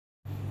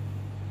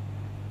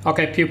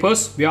Okay,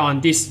 pupils, we are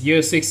on this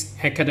Year 6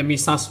 Academy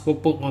Stars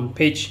Workbook on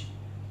page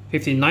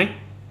 59.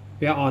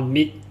 We are on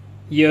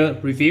mid-year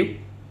review,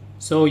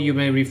 so you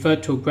may refer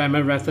to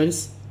grammar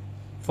reference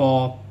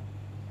for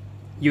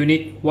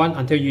Unit 1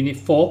 until Unit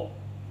 4.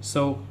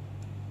 So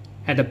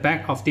at the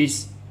back of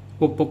this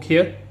workbook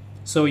here,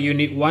 so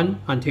Unit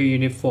 1 until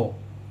Unit 4.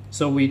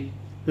 So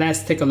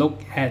let's take a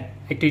look at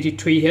Activity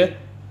 3 here.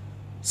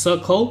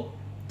 Circle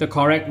the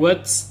correct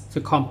words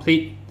to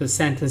complete the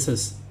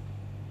sentences.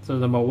 So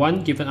number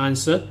 1, given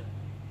answer,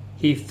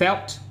 he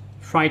felt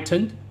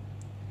frightened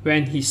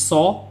when he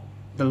saw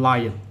the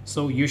lion.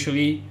 So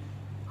usually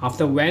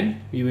after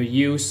when, we will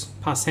use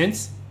past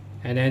tense,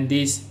 and then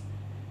this.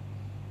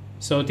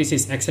 So this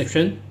is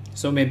exception.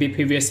 So maybe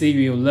previously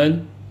we will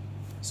learn.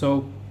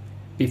 So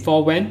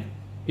before when,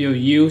 we will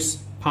use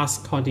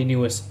past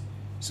continuous.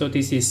 So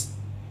this is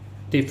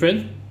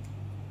different.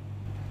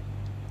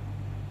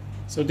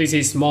 So this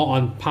is more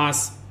on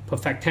past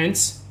perfect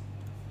tense.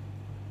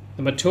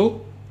 Number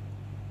 2,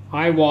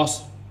 I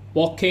was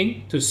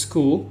walking to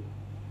school.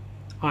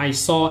 I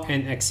saw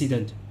an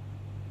accident.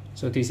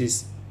 So this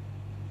is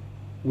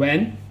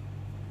when.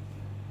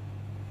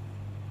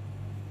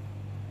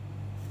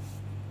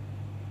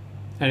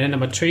 And then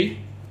number 3,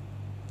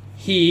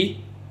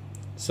 he.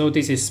 So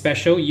this is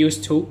special,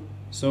 used to.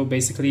 So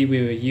basically we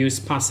will use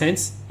past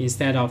tense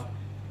instead of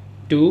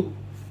do.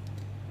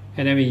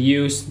 And then we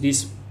use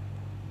this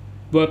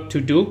verb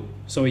to do.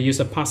 So we use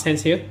a past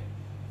tense here.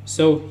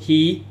 So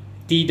he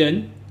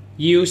didn't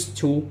used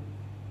to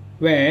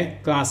wear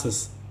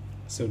glasses.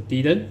 So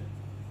didn't.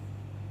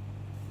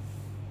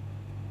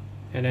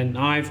 And then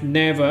I've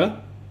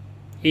never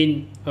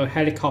in a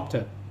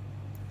helicopter.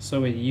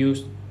 So we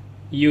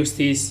use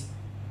this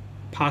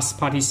past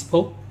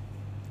participle.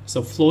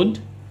 So flown.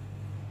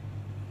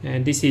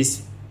 And this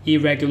is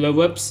irregular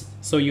verbs.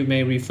 So you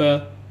may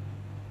refer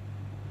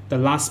the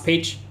last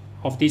page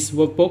of this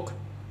workbook.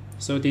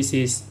 So this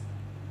is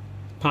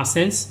past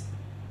tense.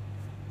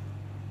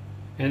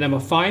 And number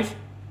 5,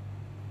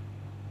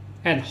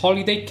 at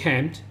holiday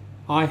camp,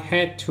 I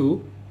had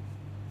to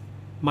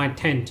my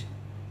tent.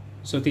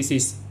 So this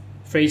is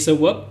phrasal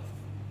verb,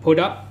 put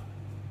up.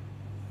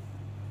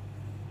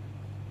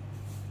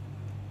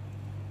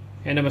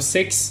 And number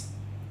 6,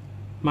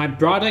 my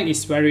brother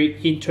is very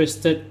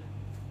interested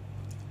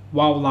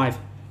wildlife.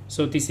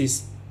 So this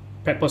is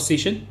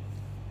preposition.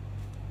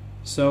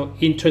 So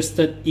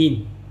interested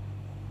in.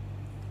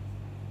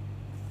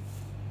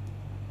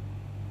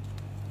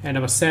 And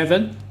number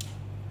 7,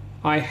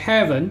 I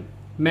haven't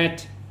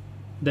met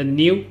the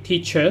new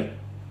teacher.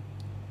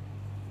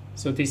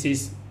 So this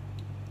is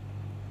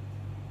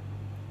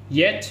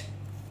yet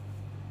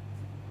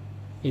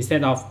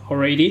instead of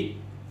already.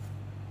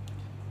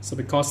 So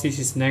because this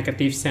is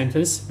negative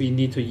sentence, we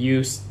need to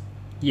use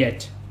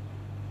yet.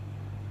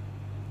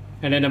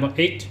 And then number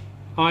 8,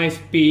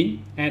 I've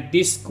been at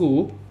this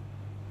school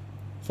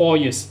 4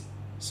 years.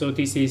 So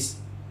this is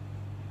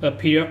a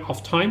period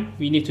of time.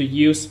 We need to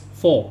use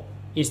for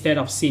instead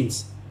of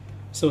since.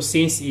 So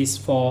since is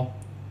for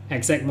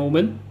exact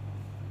moment.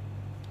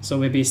 So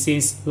maybe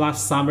since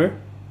last summer,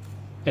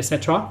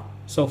 etc.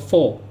 So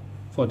for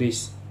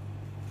this.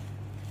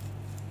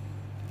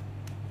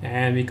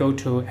 And we go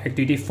to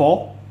activity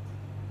 4.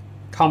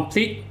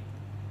 Complete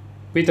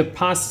with the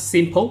past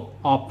simple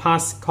or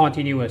past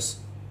continuous.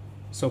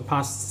 So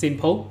past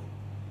simple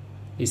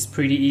is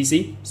pretty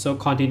easy. So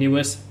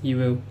continuous, you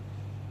will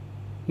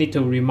need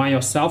to remind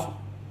yourself.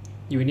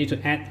 You will need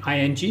to add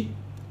ing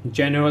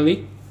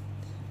generally.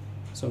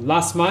 So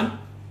last month,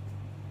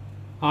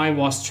 I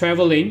was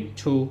traveling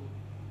to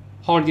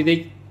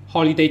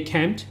holiday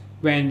camp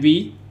when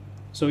we.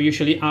 So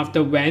usually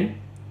after when,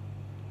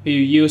 we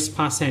use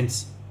past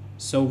tense.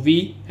 So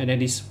we, and then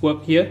this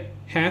verb here,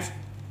 have,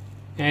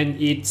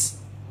 and its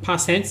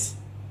past tense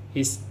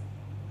is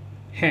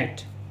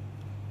had.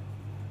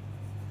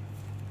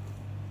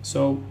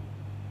 So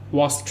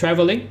was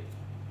traveling.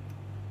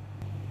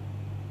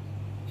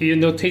 If you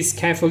notice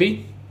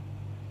carefully,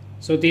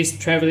 so this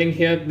traveling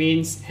here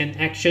means an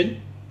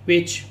action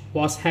which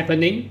was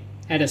happening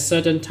at a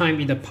certain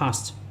time in the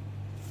past.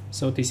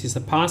 So this is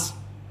the past.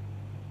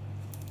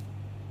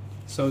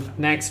 So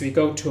next we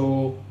go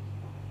to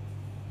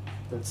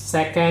the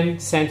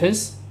second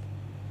sentence.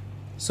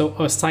 So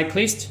a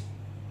cyclist.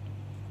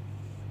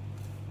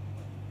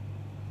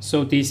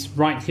 So this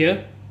right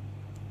here,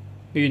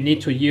 we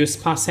need to use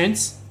past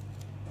tense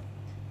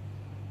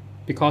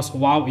because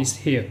while is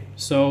here.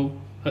 So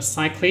a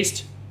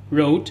cyclist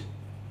rode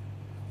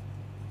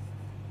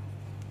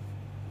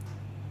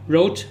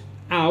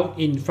out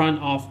in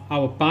front of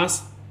our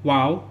bus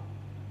while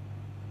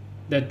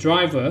the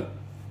driver,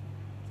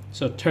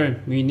 so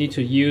turn, we need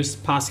to use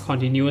past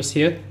continuous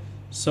here.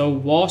 So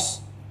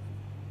was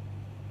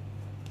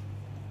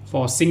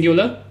for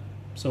singular,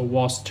 so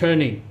was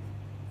turning.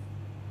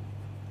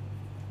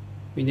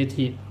 We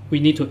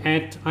need to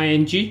add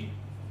ing.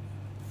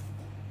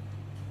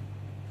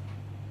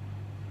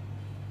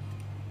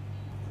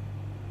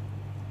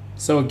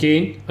 So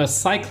again, a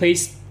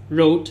cyclist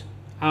rode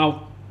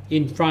out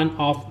in front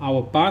of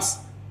our bus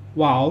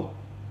while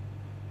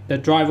the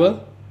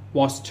driver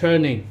was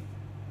turning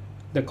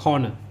the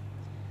corner.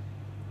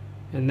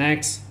 And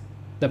next,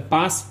 the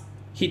bus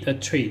hit a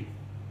tree.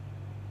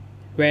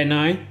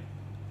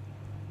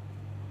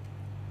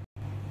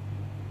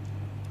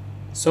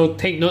 So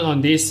take note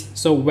on this.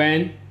 So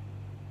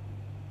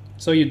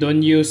you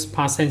don't use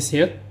past tense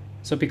here.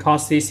 So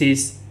because this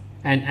is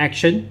an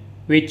action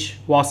which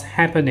was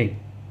happening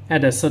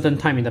at a certain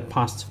time in the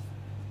past.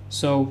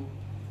 So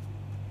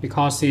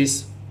because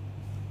this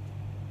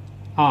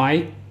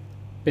I,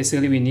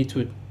 basically we need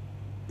to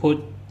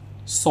put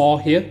saw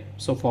here.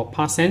 So for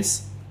past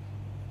tense.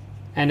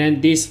 And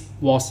then this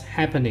was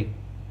happening.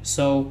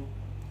 So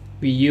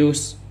we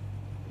use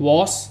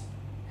was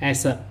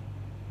as an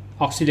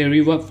auxiliary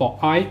verb for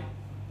I.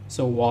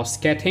 So was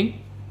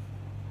getting.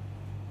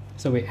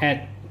 So we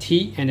add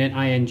T and then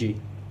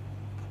ing.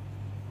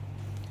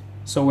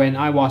 So when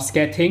I was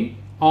getting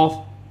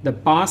off the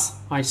bus,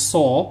 I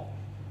saw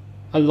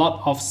a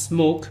lot of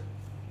smoke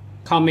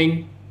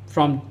coming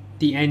from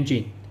the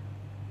engine.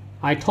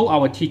 I told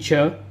our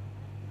teacher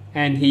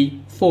and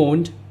he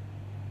phoned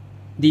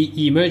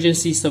the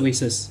emergency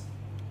services.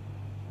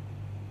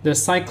 The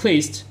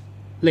cyclist's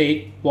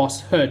leg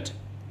was hurt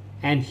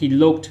and he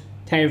looked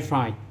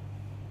terrified.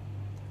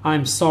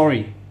 I'm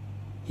sorry,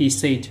 he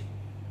said.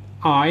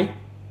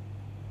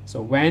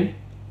 So when,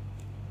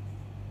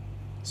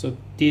 so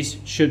this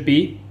should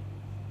be,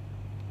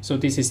 so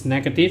this is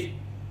negative,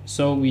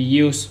 so we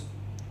use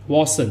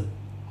wasn't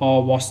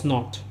or was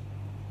not.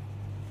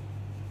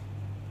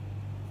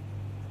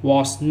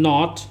 Was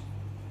not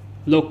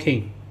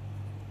looking.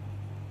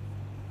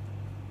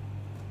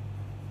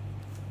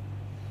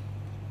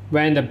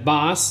 When the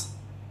bus,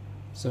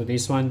 so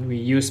this one we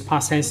use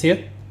past tense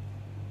here,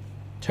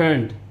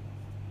 turned.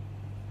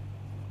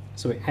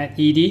 So we add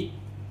ed.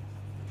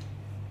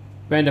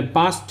 When the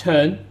bus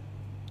turned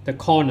the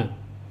corner,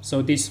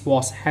 so this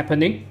was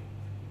happening,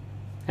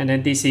 and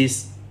then this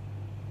is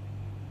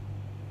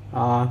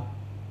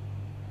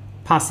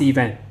past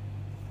event.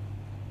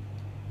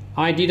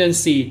 I didn't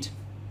see it.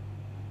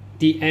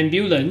 The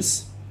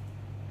ambulance.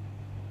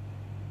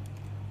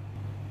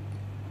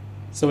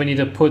 So we need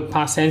to put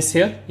past tense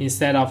here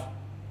instead of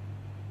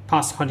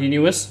past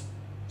continuous.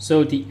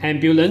 So the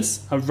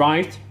ambulance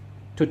arrived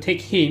to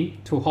take him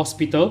to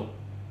hospital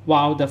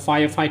while the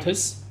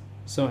firefighters.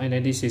 So and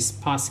then this is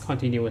past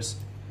continuous.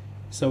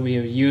 So we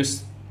will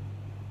use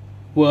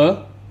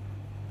were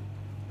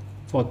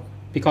for,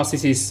 because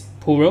this is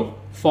plural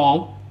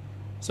form.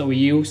 So we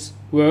use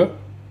were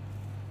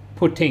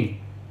putting.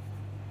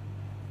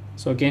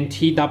 So again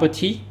T double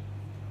T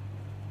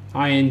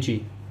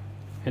ing,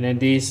 and then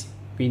this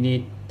we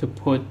need to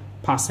put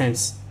past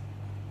tense.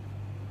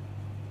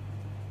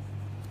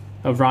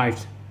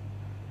 Arrived.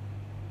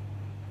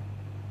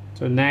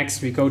 So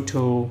next we go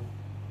to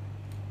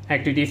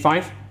activity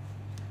 5.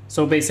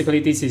 So basically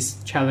this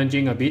is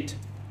challenging a bit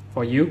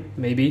for you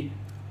maybe.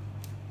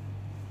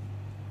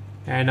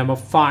 And number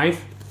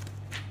 5,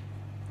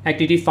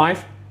 activity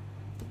 5.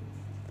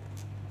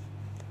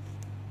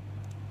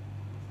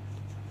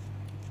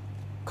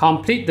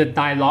 Complete the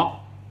dialogue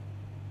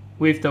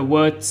with the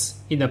words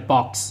in the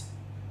box.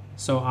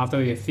 So after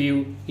we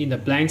fill in the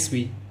blanks,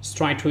 we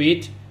strike through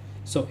it.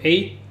 So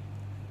A,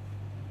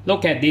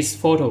 look at this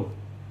photo.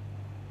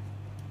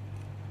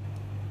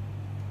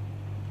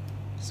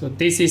 So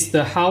this is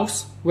the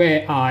house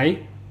where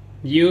I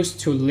used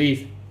to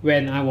live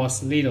when I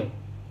was little.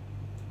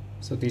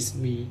 So this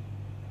we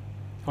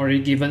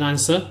already given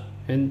answer.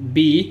 And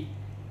B,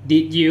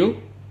 did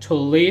you to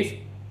live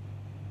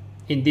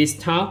in this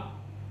town?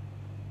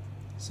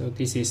 So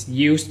this is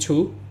used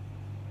to.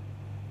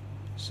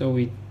 So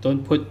we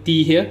don't put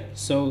D here.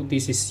 So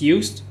this is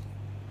used.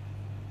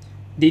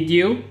 Did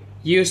you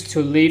used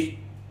to live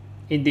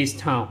in this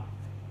town?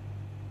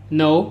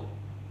 No,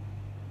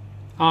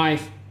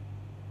 I've.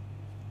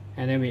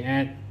 And then we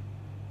add,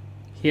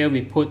 here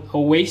we put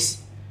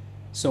always.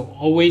 So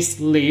always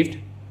lived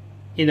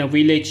in a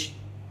village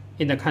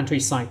in the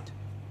countryside.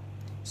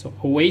 So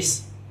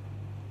always.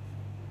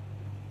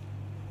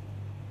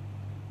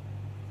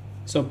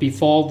 So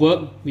before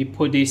verb, we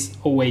put this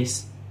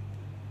always.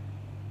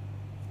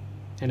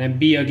 And then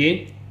B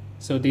again.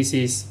 So this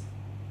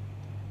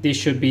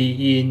should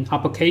be in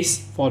uppercase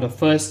for the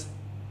first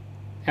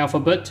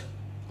alphabet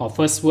or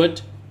first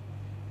word.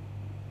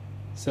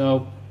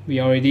 So we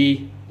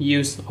already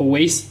used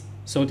always.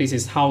 So this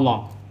is how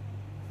long.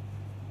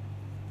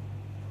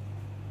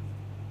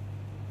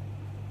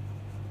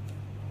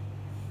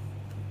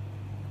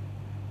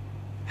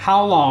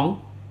 How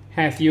long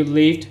have you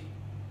lived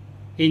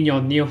in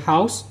your new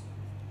house?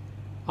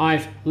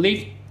 I've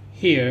lived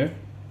here.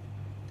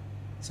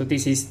 So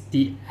this is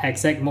the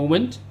exact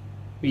moment.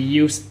 We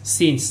use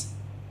since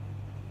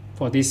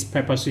for this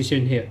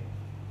preposition here.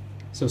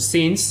 So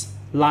since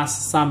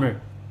last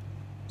summer.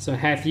 So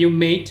have you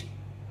made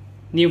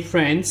new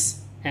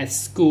friends at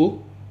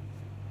school?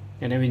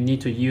 And then we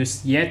need to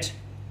use yet.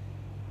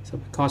 So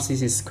because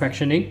this is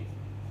questioning.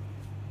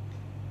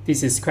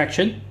 This is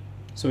question.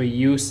 So we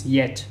use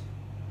yet.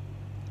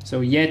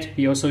 So yet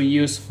we also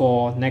use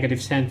for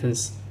negative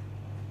sentence.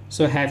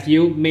 So have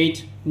you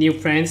made new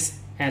friends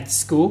at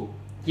school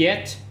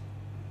yet?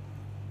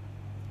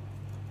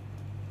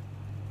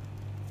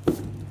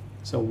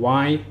 So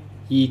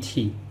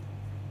Y-E-T.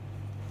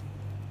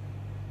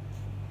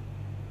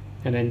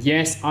 And then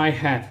yes, I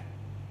have.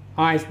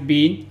 I've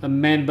been a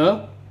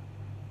member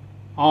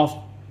of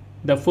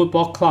the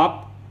football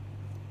club.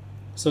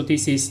 So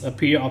this is a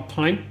period of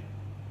time.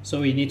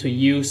 So we need to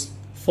use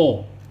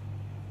for.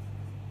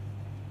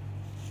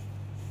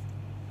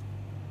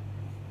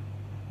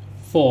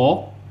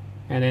 For,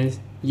 and then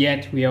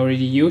yet we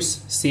already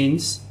used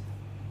since,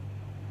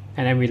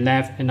 and then we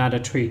left another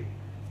 3.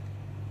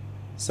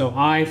 So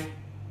I've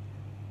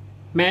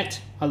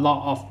met a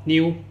lot of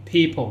new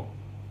people.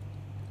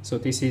 So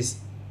this is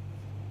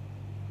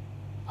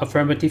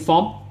affirmative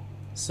form.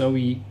 So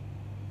we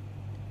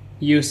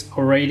use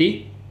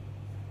already.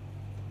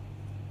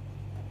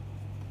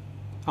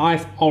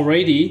 I've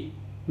already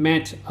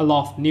met a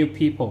lot of new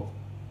people,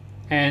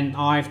 and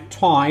I've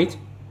tried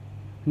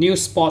new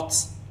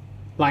sports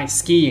like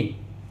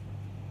skiing.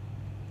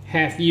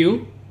 Have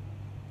you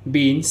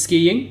been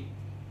skiing?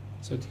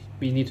 So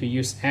we need to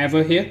use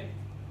ever here.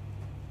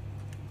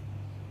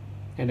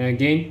 And then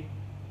again,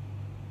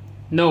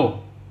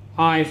 no,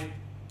 I've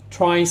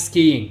tried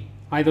skiing.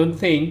 I don't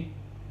think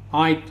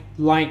I'd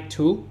like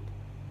to.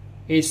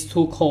 It's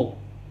too cold.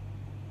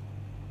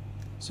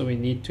 So we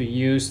need to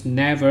use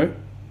never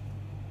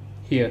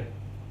here.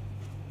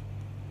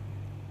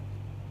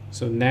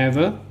 So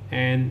never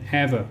and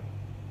ever.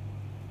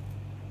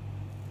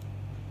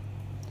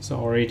 So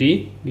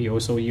already we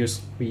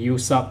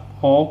use up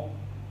all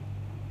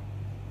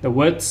the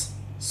words.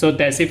 So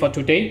that's it for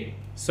today.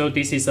 So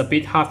this is a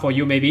bit hard for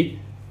you maybe.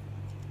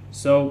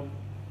 So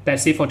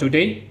that's it for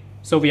today.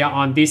 So we are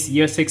on this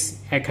Year 6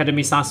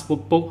 Academy Stars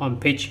Workbook on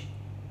page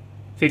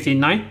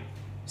 59.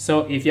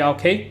 So if you're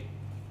okay,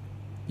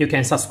 you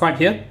can subscribe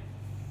here.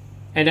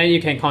 And then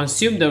you can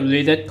consume the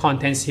related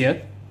contents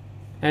here.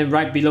 And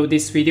right below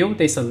this video,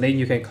 there's a link,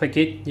 you can click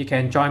it. You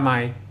can join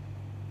my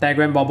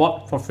Telegram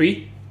bot for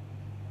free.